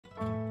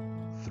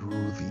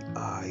the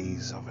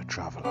eyes of a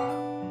traveler.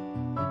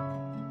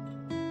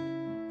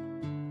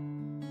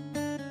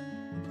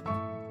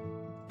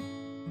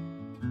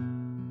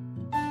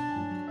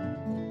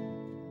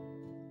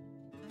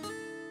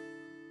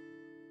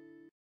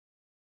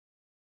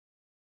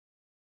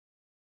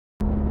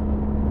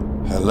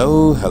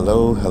 Hello,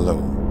 hello, hello.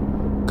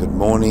 Good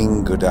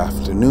morning, good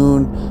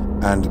afternoon,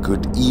 and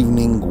good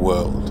evening,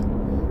 world.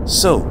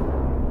 So,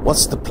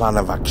 what's the plan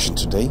of action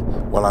today?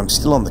 Well, I'm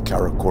still on the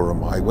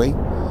Karakoram Highway.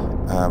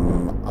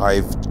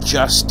 I've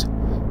just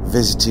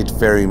visited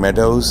Fairy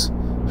Meadows,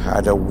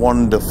 had a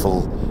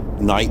wonderful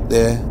night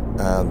there.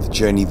 The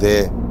journey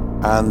there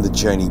and the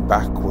journey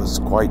back was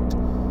quite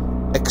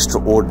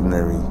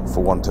extraordinary,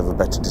 for want of a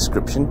better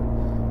description.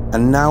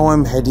 And now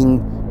I'm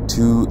heading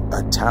to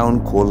a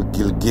town called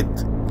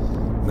Gilgit.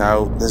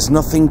 Now, there's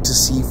nothing to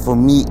see for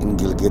me in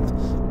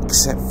Gilgit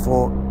except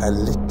for a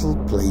little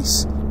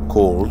place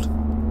called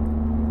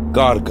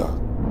Kargah.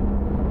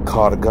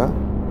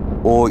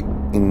 Kargah, or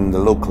in the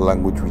local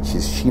language, which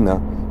is Shina,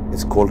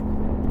 it's called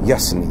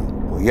Yasni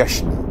or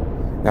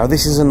Yashni. Now,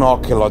 this is an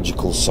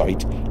archaeological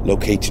site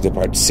located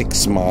about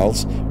 6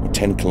 miles or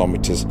 10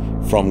 kilometers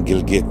from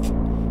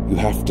Gilgit. You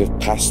have to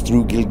pass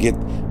through Gilgit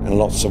and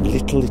lots of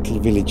little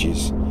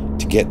villages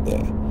to get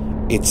there.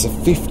 It's a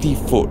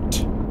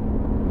 50-foot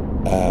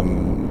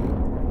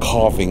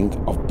carving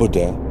of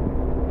Buddha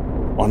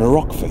on a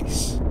rock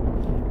face,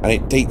 and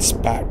it dates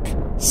back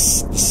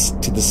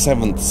to the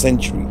 7th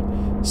century,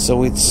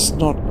 so it's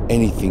not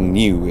anything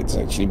new. It's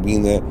actually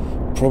been there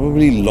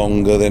probably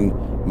longer than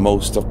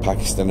most of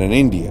Pakistan and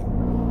India.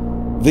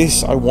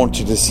 This I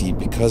wanted to see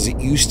because it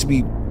used to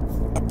be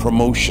a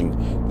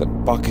promotion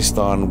that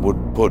Pakistan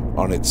would put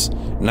on its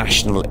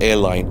national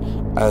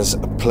airline as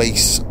a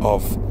place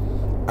of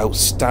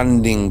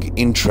outstanding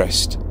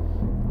interest,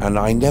 and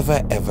I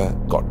never ever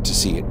got to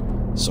see it.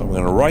 So I'm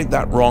going to right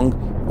that wrong,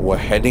 and we're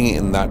heading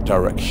in that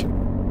direction.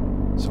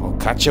 So I'll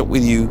catch up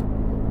with you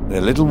in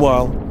a little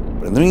while,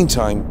 but in the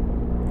meantime,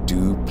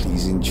 do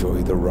please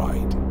enjoy the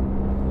ride.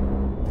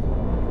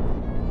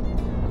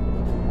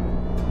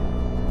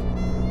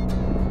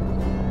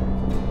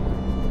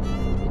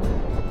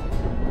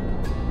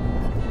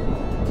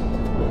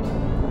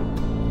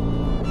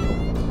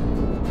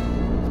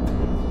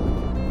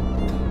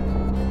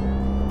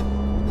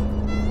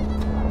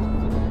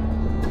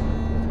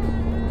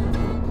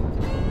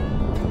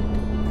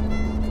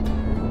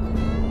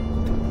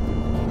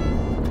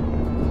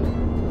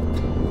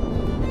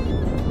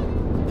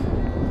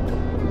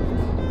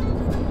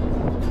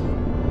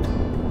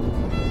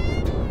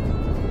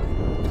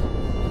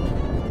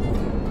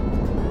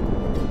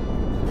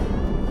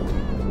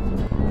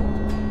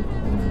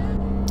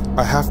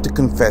 I have to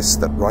confess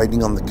that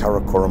riding on the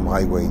Karakoram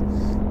Highway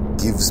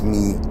gives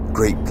me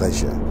great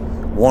pleasure.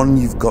 One,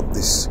 you've got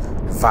this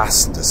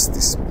vastness,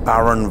 this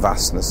barren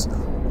vastness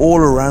all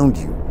around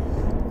you.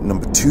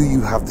 Number two,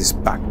 you have this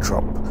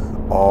backdrop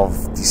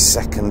of the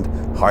second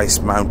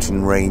highest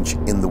mountain range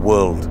in the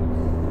world.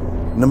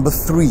 Number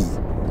three,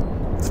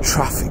 the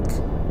traffic.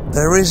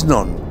 There is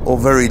none, or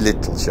very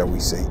little, shall we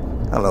say.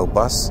 Hello,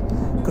 bus.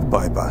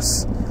 Goodbye,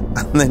 bus.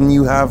 And then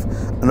you have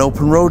an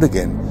open road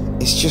again.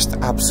 It's just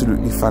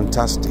absolutely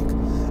fantastic.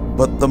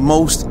 But the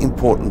most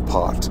important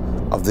part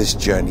of this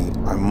journey,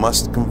 I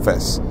must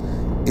confess,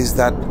 is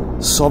that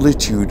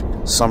solitude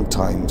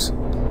sometimes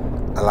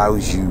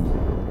allows you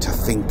to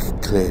think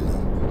clearly.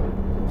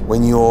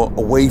 When you're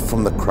away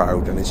from the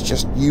crowd and it's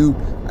just you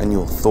and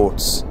your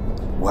thoughts,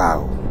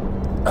 wow.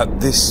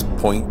 At this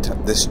point,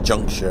 at this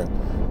juncture,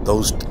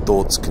 those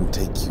thoughts can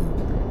take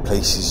you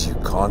places you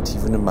can't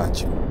even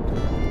imagine.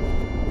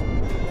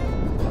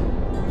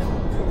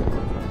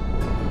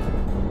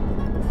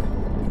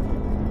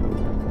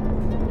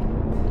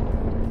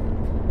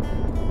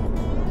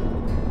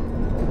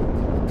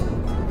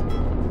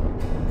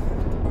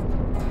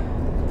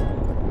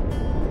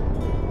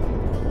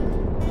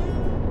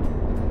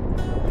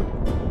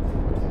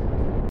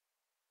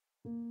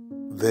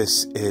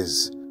 This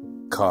is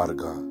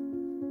Kargah.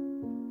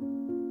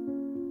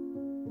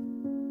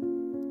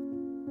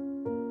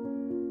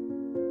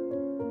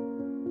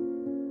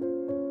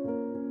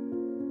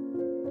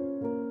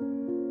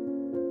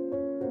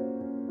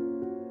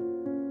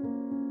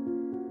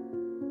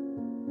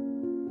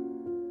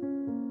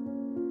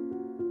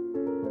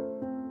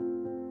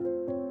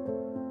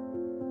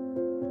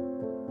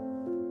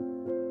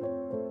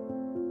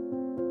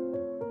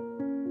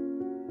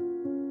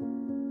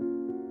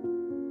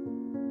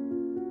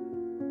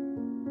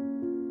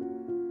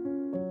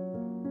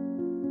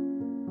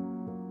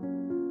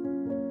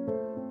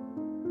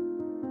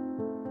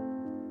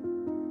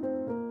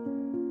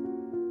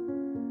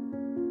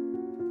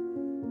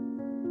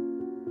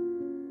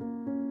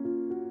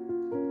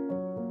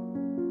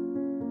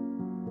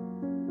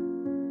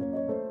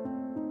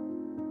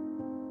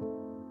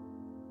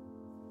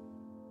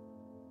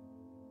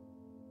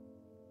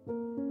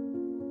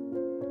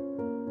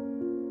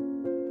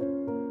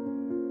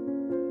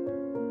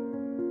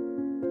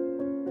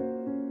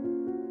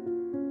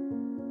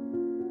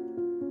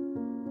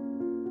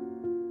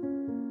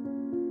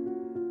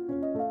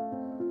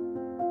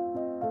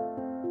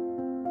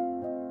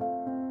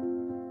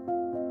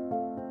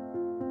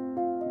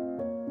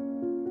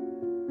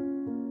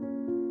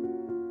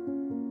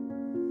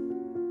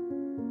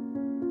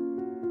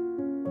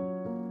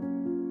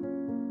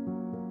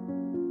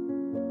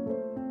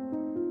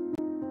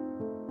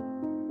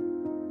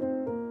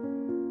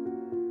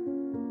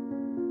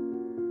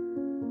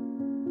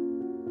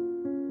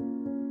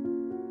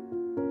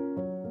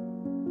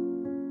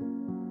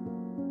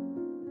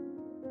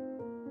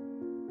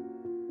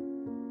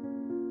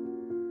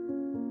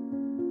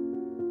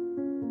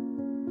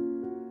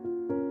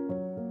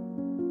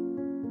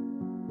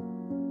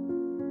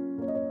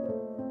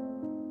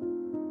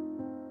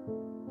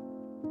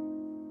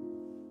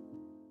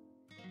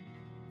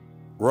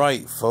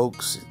 Right,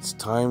 folks, it's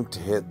time to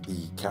hit the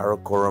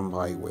Karakoram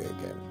Highway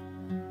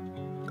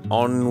again.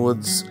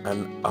 Onwards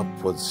and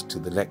upwards to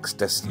the next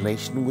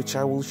destination, which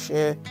I will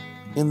share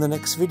in the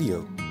next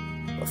video.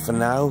 But for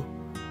now,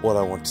 all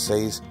I want to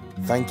say is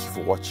thank you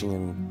for watching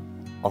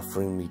and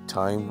offering me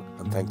time,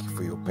 and thank you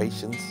for your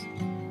patience.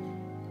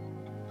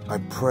 I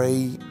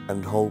pray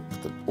and hope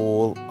that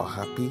all are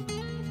happy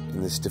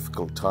in this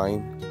difficult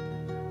time.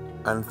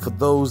 And for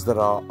those that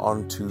are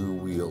on two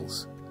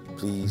wheels,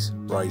 please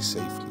ride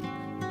safely.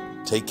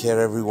 Take care,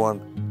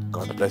 everyone.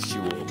 God bless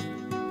you all.